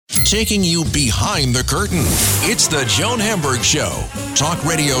taking you behind the curtain. It's the Joan Hamburg Show. Talk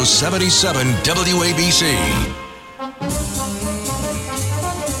Radio 77 WABC.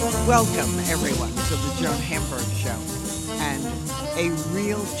 Welcome, everyone, to the Joan Hamburg Show. And a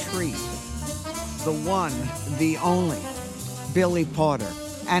real treat, the one, the only, Billy Porter,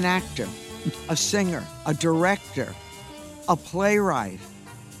 an actor, a singer, a director, a playwright,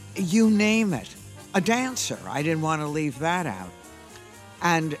 you name it, a dancer. I didn't want to leave that out.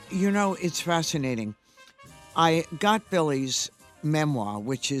 And, you know, it's fascinating. I got Billy's memoir,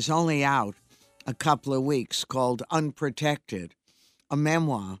 which is only out a couple of weeks, called Unprotected, a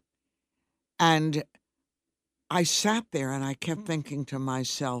memoir. And I sat there and I kept thinking to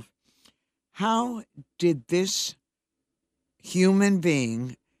myself, how did this human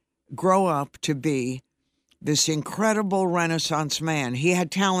being grow up to be this incredible Renaissance man? He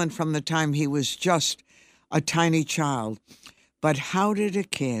had talent from the time he was just a tiny child. But how did a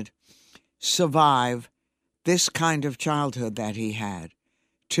kid survive this kind of childhood that he had?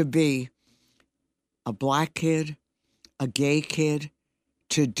 To be a black kid, a gay kid,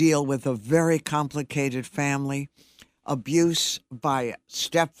 to deal with a very complicated family, abuse by a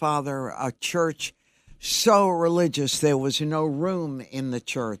stepfather, a church so religious there was no room in the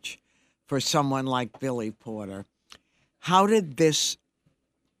church for someone like Billy Porter. How did this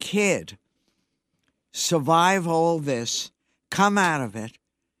kid survive all this, come out of it,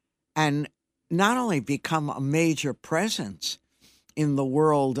 and not only become a major presence in the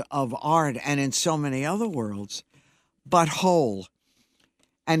world of art and in so many other worlds, but whole?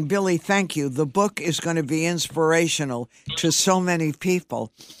 And Billy, thank you. The book is going to be inspirational to so many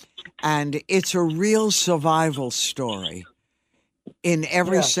people. And it's a real survival story in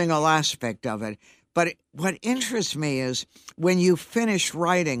every single aspect of it. But what interests me is when you finish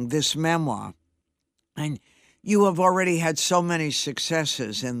writing this memoir, and you have already had so many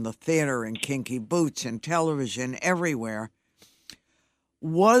successes in the theater and Kinky Boots and television everywhere,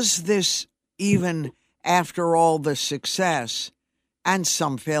 was this, even after all the success and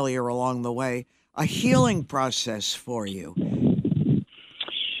some failure along the way, a healing process for you?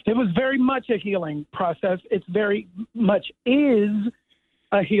 It was very much a healing process. It's very much is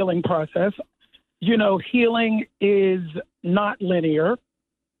a healing process. You know, healing is not linear.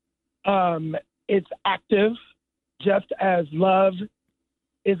 It's active, just as love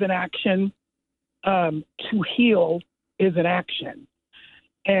is an action. To heal is an action.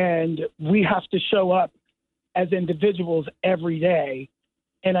 And we have to show up as individuals every day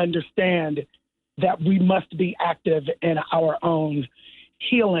and understand that we must be active in our own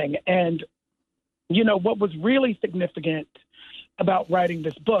healing. And, you know, what was really significant about writing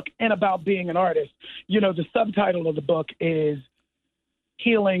this book and about being an artist, you know, the subtitle of the book is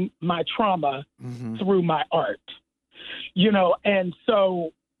Healing My Trauma Through My Art. You know, and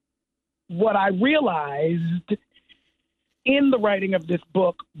so what I realized in the writing of this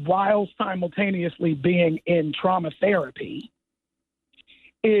book, while simultaneously being in trauma therapy,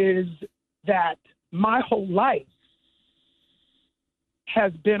 is that my whole life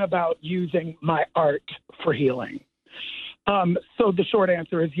has been about using my art for healing. So the short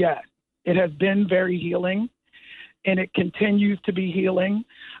answer is yes. It has been very healing, and it continues to be healing.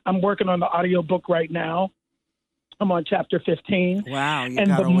 I'm working on the audiobook right now. I'm on chapter 15. Wow, you and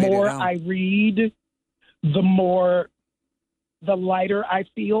got the a way to more go. I read, the lighter I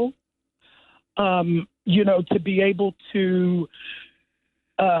feel. You know, to be able to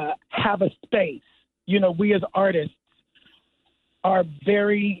have a space. You know, we as artists are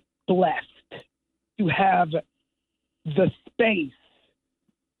very blessed to have the space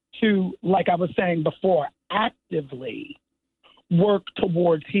to, like I was saying before, actively work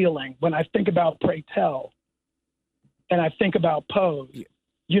towards healing. When I think about Pray Tell and I think about Pose,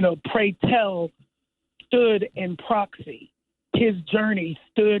 you know, Pray Tell stood in proxy. His journey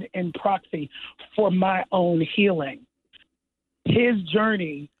stood in proxy for my own healing. His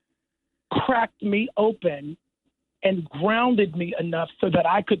journey cracked me open and grounded me enough so that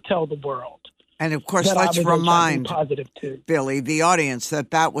I could tell the world. And of course, that let's I was remind positive too. Billy, the audience,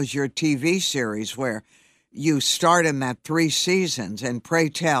 that was your TV series where you starred in that 3 seasons, and Pray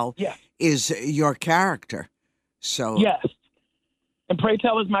Tell is your character. So yes. And Pray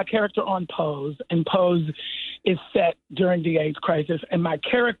Tell is my character on Pose, and Pose is set during the AIDS crisis. And my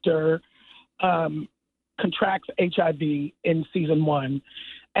character contracts HIV in season 1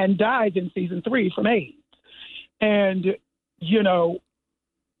 and dies in season 3 from AIDS. And, you know,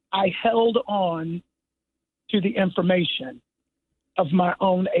 I held on to the information of my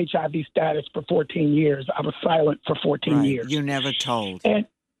own HIV status for 14 years. I was silent for 14 years. You never told.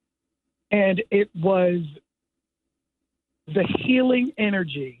 And it was the healing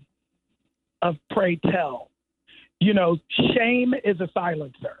energy of Pray Tell. Shame is a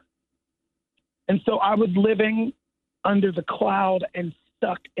silencer. And so I was living under the cloud and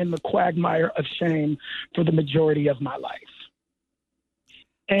stuck in the quagmire of shame for the majority of my life.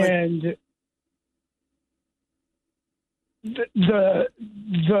 And the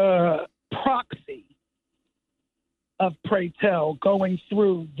proxy of Pray Tell going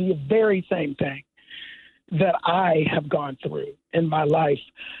through the very same thing that I have gone through in my life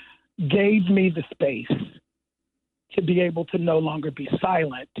gave me the space to be able to no longer be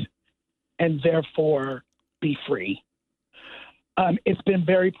silent and therefore be free. It's been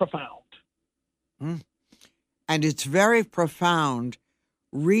very profound. And it's very profound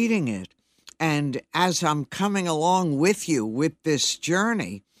reading it. And as I'm coming along with you with this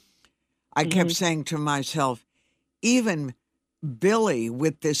journey, I kept saying to myself, even Billy,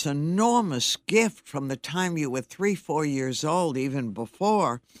 with this enormous gift from the time you were 3-4 years old, even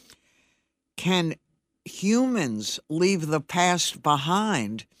before, can humans leave the past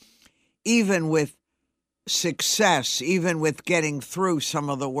behind, even with success, even with getting through some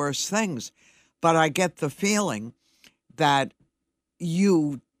of the worst things? But I get the feeling that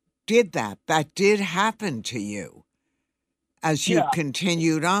you did that. That did happen to you as you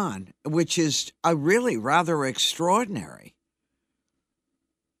continued on, which is a really rather extraordinary.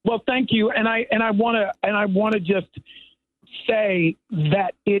 Well, thank you. And I want to just say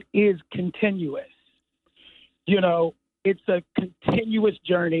that it is continuous. It's a continuous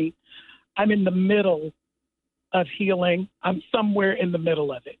journey. I'm in the middle of healing. I'm somewhere in the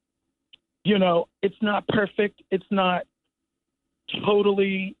middle of it. It's not perfect. It's not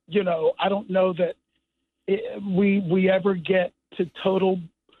totally, I don't know that we ever get to total,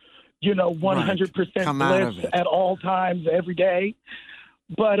 100% bliss at all times, every day.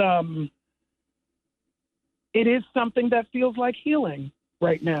 But it is something that feels like healing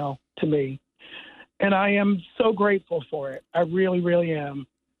right now to me. And I am so grateful for it. I really, really am.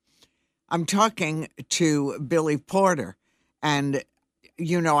 I'm talking to Billy Porter, and,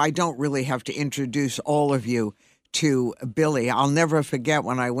 I don't really have to introduce all of you to Billy. I'll never forget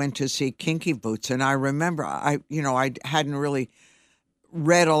when I went to see Kinky Boots, and I remember I hadn't really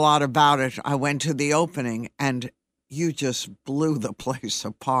read a lot about it. I went to the opening, and you just blew the place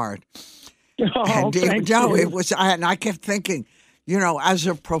apart. Oh, thank you. It was, and I kept thinking, as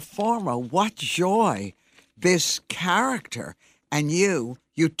a performer, what joy this character and you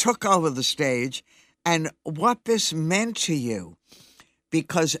took over the stage, and what this meant to you,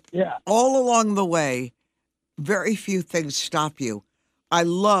 because all along the way, very few things stop you. I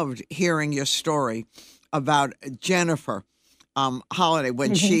loved hearing your story about Jennifer Holliday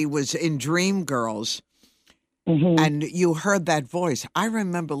when she was in Dreamgirls, and you heard that voice. I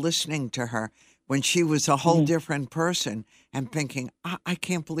remember listening to her when she was a whole different person and thinking, I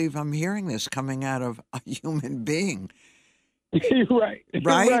can't believe I'm hearing this coming out of a human being.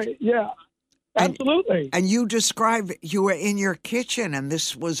 Right? Yeah. Absolutely. And you described you were in your kitchen and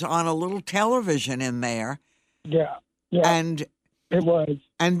this was on a little television in there. Yeah. And it was.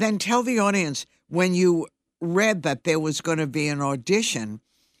 And then tell the audience, when you read that there was going to be an audition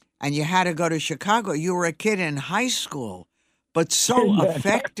and you had to go to Chicago, you were a kid in high school, but so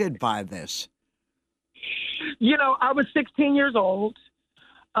affected by this. I was 16 years old.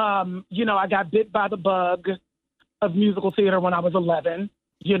 I got bit by the bug of musical theater when I was 11.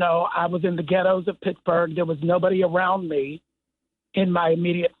 I was in the ghettos of Pittsburgh. There was nobody around me in my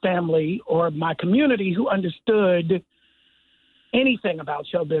immediate family or my community who understood anything about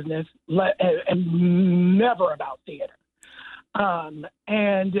show business and never about theater.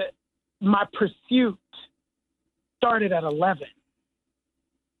 And my pursuit started at 11.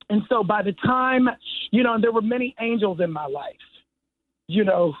 And so by the time, there were many angels in my life,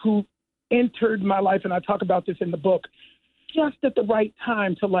 who entered my life. And I talk about this in the book, just at the right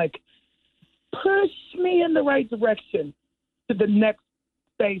time to push me in the right direction to the next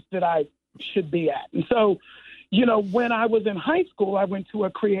space that I should be at. And so, when I was in high school, I went to a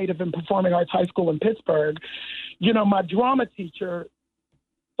creative and performing arts high school in Pittsburgh. My drama teacher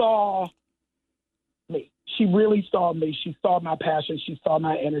saw me. She really saw me. She saw my passion. She saw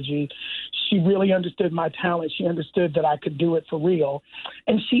my energy. She really understood my talent. She understood that I could do it for real.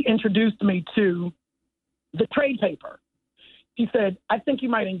 And she introduced me to the trade paper. She said, I think you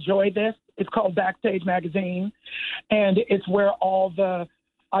might enjoy this. It's called Backstage Magazine, and it's where all the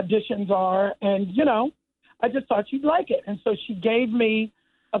auditions are. And, I just thought you'd like it. And so she gave me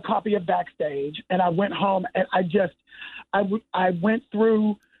a copy of Backstage, and I went home and I went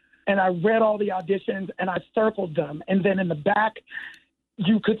through and I read all the auditions and I circled them. And then in the back,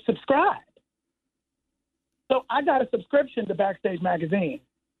 you could subscribe. So I got a subscription to Backstage Magazine.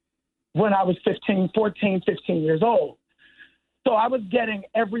 when I was 15 years old. So I was getting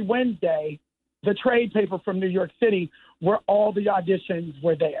every Wednesday the trade paper from New York City where all the auditions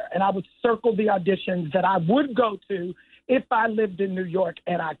were there. And I would circle the auditions that I would go to if I lived in New York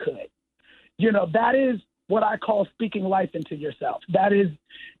and I could. You know, that is what I call speaking life into yourself. That is,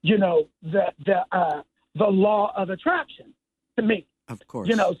 you know, the law of attraction to me. Of course.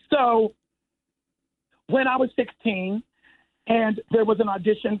 You know, so when I was 16 and there was an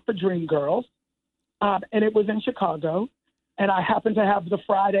audition for Dreamgirls, and it was in Chicago, and I happened to have the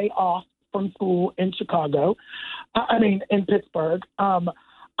Friday off from school in in Pittsburgh.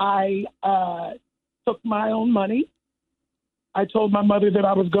 I took my own money. I told my mother that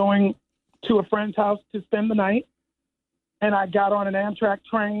I was going to a friend's house to spend the night, and I got on an Amtrak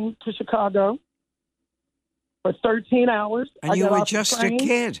train to Chicago for 13 hours. And you were just a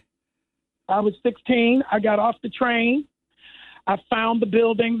kid. I was 16. I got off the train. I found the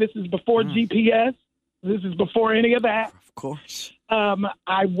building. This is before GPS. This is before any of that. Of course.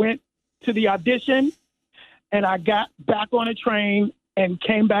 I went to the audition, and I got back on a train and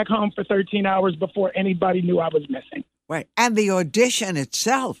came back home for 13 hours before anybody knew I was missing. Right. And the audition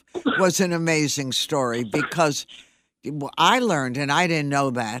itself was an amazing story because I learned, and I didn't know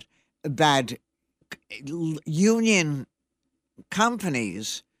that union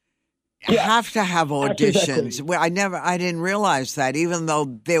companies have to have auditions. Exactly. I didn't realize that, even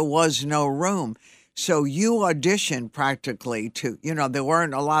though there was no room. So you auditioned practically to, you know, there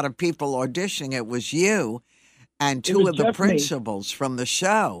weren't a lot of people auditioning. It was you and two of the principals from the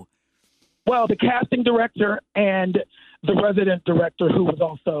show. Well, the casting director and the resident director, who was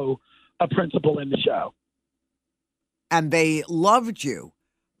also a principal in the show. And they loved you,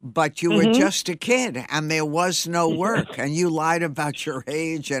 but you were just a kid and there was no work. And you lied about your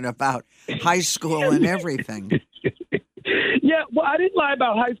age and about high school and everything. Yeah, well, I didn't lie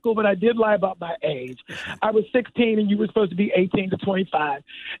about high school, but I did lie about my age. I was 16 and you were supposed to be 18 to 25.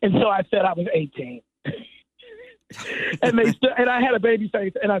 And so I said I was 18. And I had a baby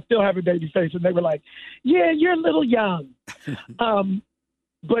face, and I still have a baby face, and they were like, "Yeah, you're a little young,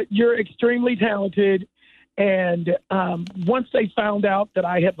 but you're extremely talented." And once they found out that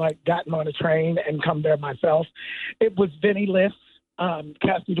I had gotten on a train and come there myself, it was Vinny Liss,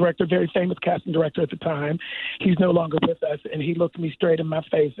 casting director, very famous casting director at the time. He's no longer with us, and he looked me straight in my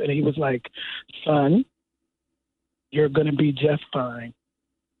face, and he was like, "Son, you're going to be just fine.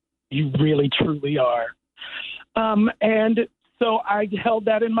 You really, truly are." And so I held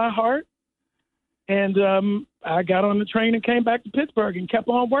that in my heart, and I got on the train and came back to Pittsburgh and kept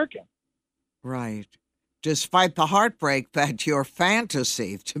on working. Right. Despite the heartbreak that your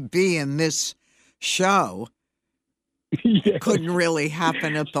fantasy to be in this show couldn't really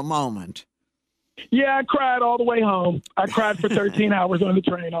happen at the moment. Yeah, I cried all the way home. I cried for 13 hours on the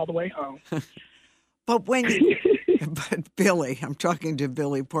train all the way home. But but Billy, I'm talking to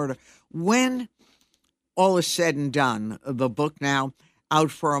Billy Porter, when all is said and done, the book now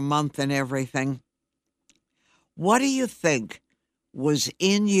out for a month and everything, what do you think was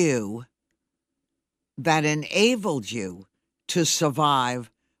in you that enabled you to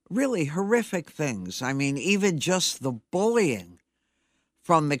survive really horrific things? I mean, even just the bullying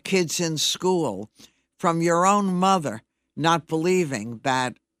from the kids in school, from your own mother not believing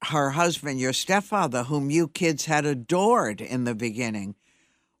that her husband, your stepfather, whom you kids had adored in the beginning,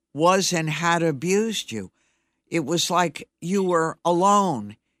 was and had abused you. It was like you were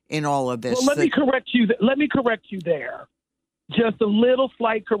alone in all of this. Well, let me correct you there. Just a little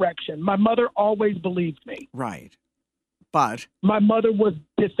slight correction. My mother always believed me. Right. But my mother was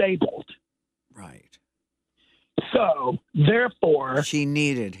disabled. Right. So, therefore, she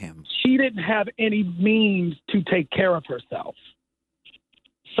needed him. She didn't have any means to take care of herself.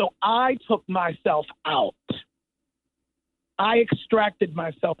 So I took myself out. I extracted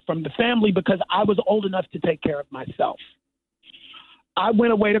myself from the family because I was old enough to take care of myself. I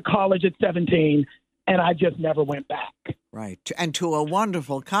went away to college at 17, and I just never went back. Right. And to a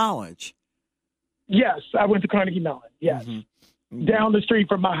wonderful college. Yes, I went to Carnegie Mellon, yes. Mm-hmm. Down the street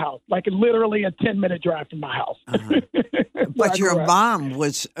from my house, like literally a 10-minute drive from my house. Uh-huh. But your mom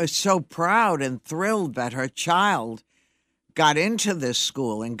was so proud and thrilled that her child got into this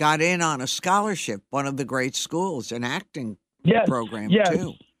school and got in on a scholarship, one of the great schools, an acting program,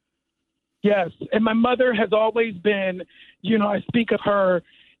 too. Yes. And my mother has always been, I speak of her,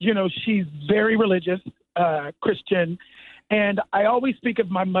 she's very religious, Christian. And I always speak of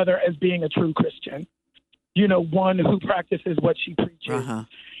my mother as being a true Christian, one who practices what she preaches. Uh-huh.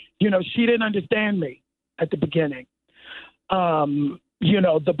 She didn't understand me at the beginning.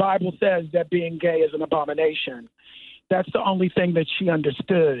 The Bible says that being gay is an abomination That's the only thing that she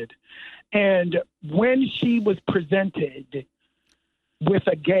understood. And when she was presented with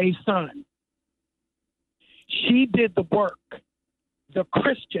a gay son, she did the work, the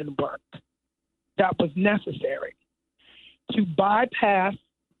Christian work that was necessary to bypass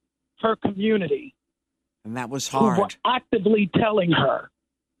her community. And that was Who hard. were actively telling her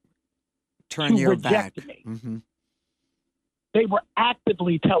Turn to your reject back. me. Mm-hmm. They were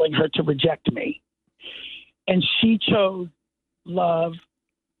actively telling her to reject me. And she chose love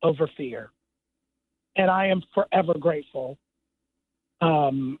over fear. And I am forever grateful.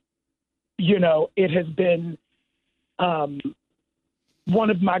 You know, it has been one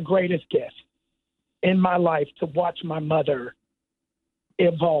of my greatest gifts in my life to watch my mother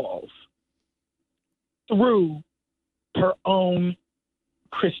evolve through her own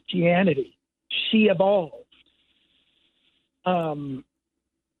Christianity. She evolved. And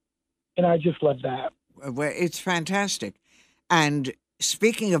I just love that. Well, it's fantastic. And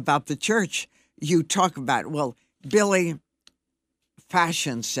speaking about the church, you talk about, well, Billy,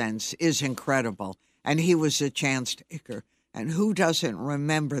 fashion sense is incredible. And he was a chance taker. And who doesn't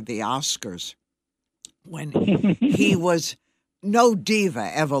remember the Oscars when he was, no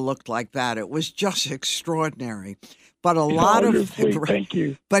diva ever looked like that. It was just extraordinary. But a lot you're of, sweet. Thank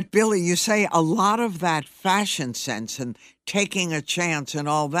you. But Billy, you say a lot of that fashion sense and taking a chance and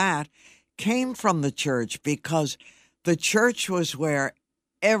all that came from the church, because the church was where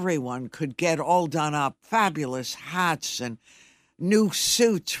everyone could get all done up, fabulous hats and new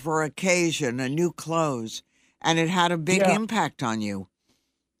suits for occasion and new clothes. And it had a big impact on you.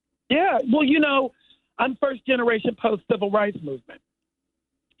 Yeah. Well, you know, I'm first generation post-civil rights movement.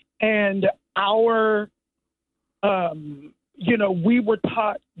 And our, you know, we were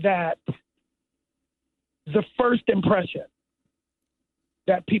taught that the first impression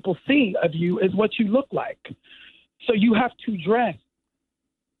that people see of you is what you look like. So you have to dress.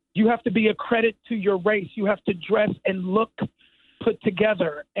 You have to be a credit to your race. You have to dress and look put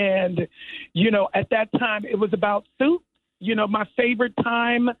together. And, you know, at that time, it was about suits. You know, my favorite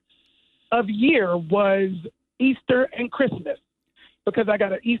time of year was Easter and Christmas, because I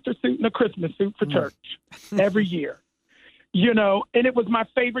got an Easter suit and a Christmas suit for church every year. You know, and it was my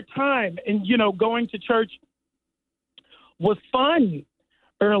favorite time. And, you know, going to church was fun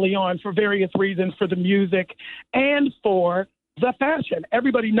early on for various reasons, for the music and for the fashion.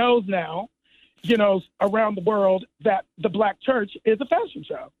 Everybody knows now, you know, around the world, that the Black church is a fashion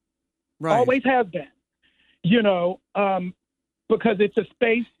show. Right. Always has been, you know, because it's a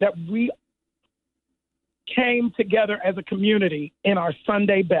space that we came together as a community in our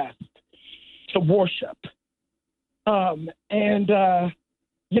Sunday best to worship. You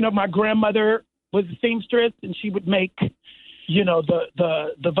know, my grandmother was a seamstress, and she would make, you know,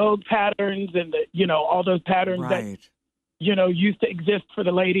 the Vogue patterns and the, you know, all those patterns that, you know, used to exist for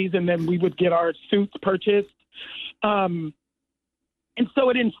the ladies, and then we would get our suits purchased. And so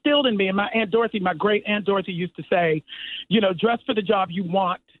it instilled in me, and my Aunt Dorothy, my great Aunt Dorothy, used to say, you know, dress for the job you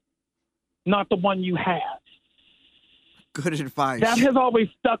want, not the one you have. Good advice. That has always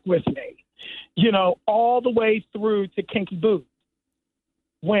stuck with me, you know, all the way through to Kinky Boots,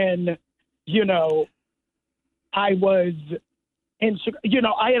 when, you know, I was in, you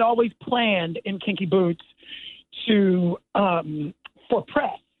know, I had always planned in Kinky Boots to, for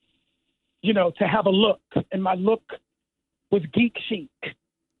press, you know, to have a look, and my look was geek chic,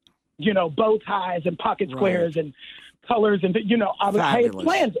 you know, bow ties and pocket squares and colors, and, you know, I had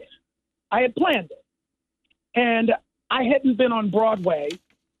planned it. And I hadn't been on Broadway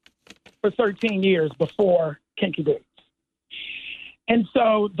for 13 years before Kinky Boots. And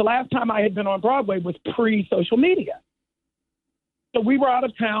so the last time I had been on Broadway was pre-social media. So we were out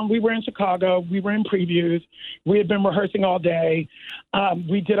of town. We were in Chicago. We were in previews. We had been rehearsing all day.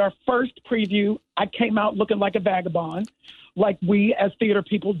 We did our first preview. I came out looking like a vagabond, like we as theater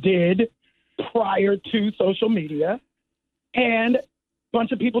people did prior to social media. And a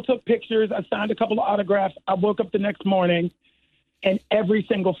bunch of people took pictures. I signed a couple of autographs. I woke up the next morning, and every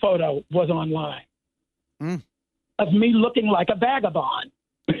single photo was online of me looking like a vagabond.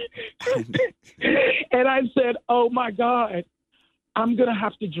 And I said, oh, my God, I'm going to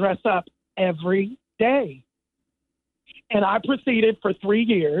have to dress up every day. And I proceeded for 3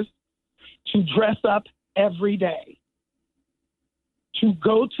 years to dress up every day, to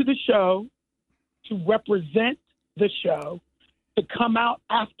go to the show, to represent the show, to come out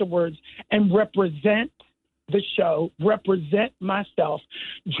afterwards and represent the show, represent myself,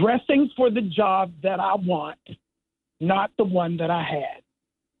 dressing for the job that I want, not the one that I had.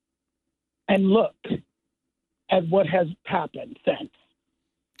 And look at what has happened since.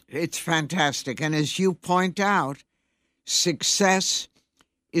 It's fantastic. And as you point out, success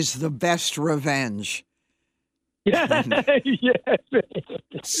is the best revenge. Yes, it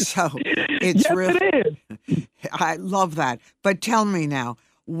is. So it's Yes, really, it is. I love that. But tell me now,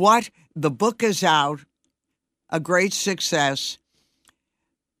 the book is out, a great success.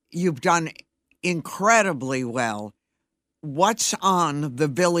 You've done incredibly well. What's on the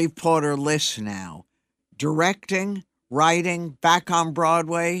Billy Porter list now? Directing, writing, back on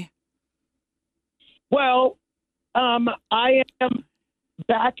Broadway? Well, I am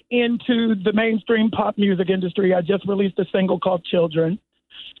back into the mainstream pop music industry. I just released a single called Children,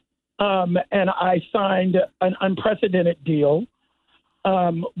 and I signed an unprecedented deal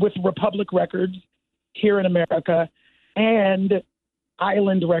with Republic Records here in America and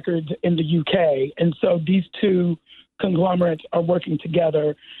Island Records in the UK. And so these two conglomerates are working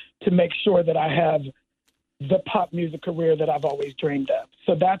together to make sure that I have the pop music career that I've always dreamed of.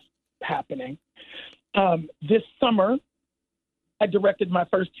 So that's happening. This summer, I directed my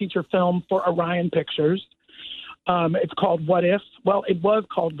first feature film for Orion Pictures. It's called What If? Well, it was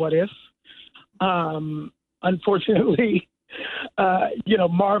called What If. Unfortunately,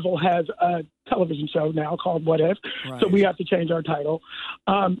 Marvel has a television show now called What If, Right. So we have to change our title.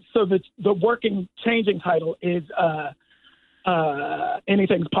 So the working changing title is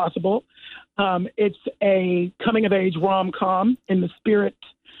Anything's Possible. It's a coming-of-age rom-com in the spirit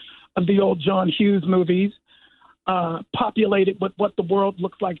of the old John Hughes movies, populated with what the world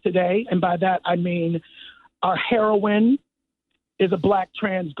looks like today. And by that, I mean our heroine is a Black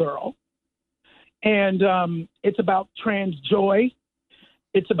trans girl. And it's about trans joy.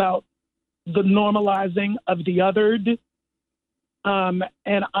 It's about the normalizing of the othered. And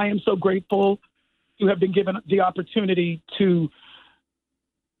I am so grateful to have been given the opportunity to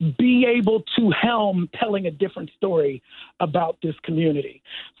be able to helm telling a different story about this community.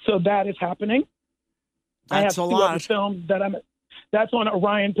 So that is happening. That's I a have two lot. other films that's on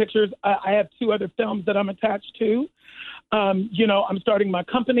Orion Pictures. I have two other films that I'm attached to. I'm starting my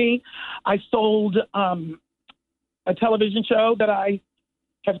company. I sold a television show that I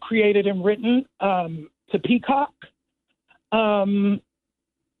have created and written to Peacock. Billy,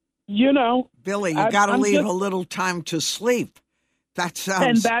 you got to leave a little time to sleep. That sounds.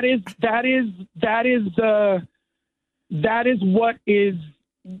 And that is what is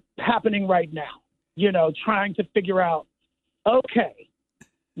happening right now. Trying to figure out, okay,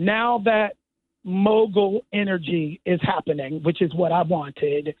 now that mogul energy is happening, which is what I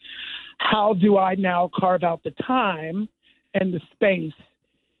wanted, how do I now carve out the time and the space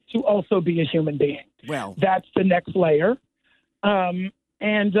to also be a human being? Well, that's the next layer. To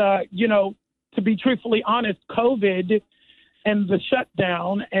be truthfully honest, COVID and the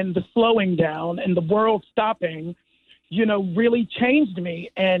shutdown and the slowing down and the world stopping, really changed me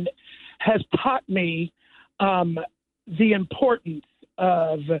and has taught me the importance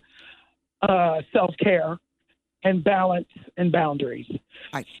of self-care and balance and boundaries.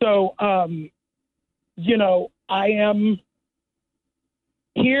 So, I am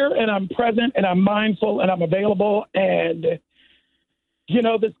here and I'm present and I'm mindful and I'm available, and,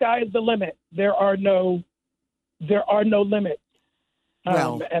 the sky is the limit. There are no limits.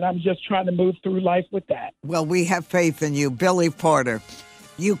 And I'm just trying to move through life with that. Well, we have faith in you. Billy Porter.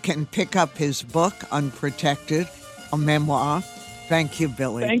 You can pick up his book, Unprotected, a memoir. Thank you,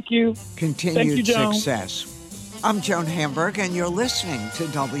 Billy. Thank you. Continued Joan. success. I'm Joan Hamburg, and you're listening to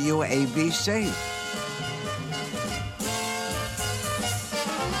WABC.